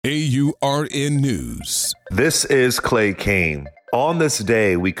AURN News. This is Clay Kane. On this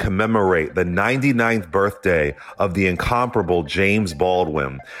day, we commemorate the 99th birthday of the incomparable James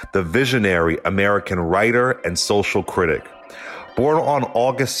Baldwin, the visionary American writer and social critic. Born on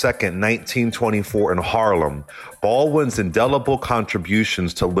August 2nd, 1924 in Harlem, Baldwin's indelible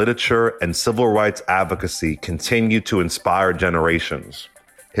contributions to literature and civil rights advocacy continue to inspire generations.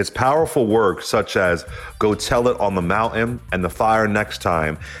 His powerful works, such as Go Tell It on the Mountain and The Fire Next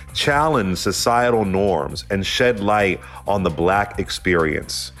Time, challenge societal norms and shed light on the Black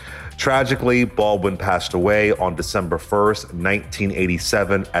experience. Tragically, Baldwin passed away on December 1st,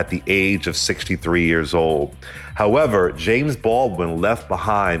 1987, at the age of 63 years old. However, James Baldwin left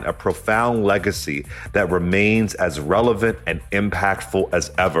behind a profound legacy that remains as relevant and impactful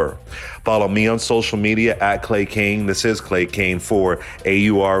as ever. Follow me on social media at Clay Kane. This is Clay Kane for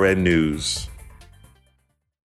AURN News.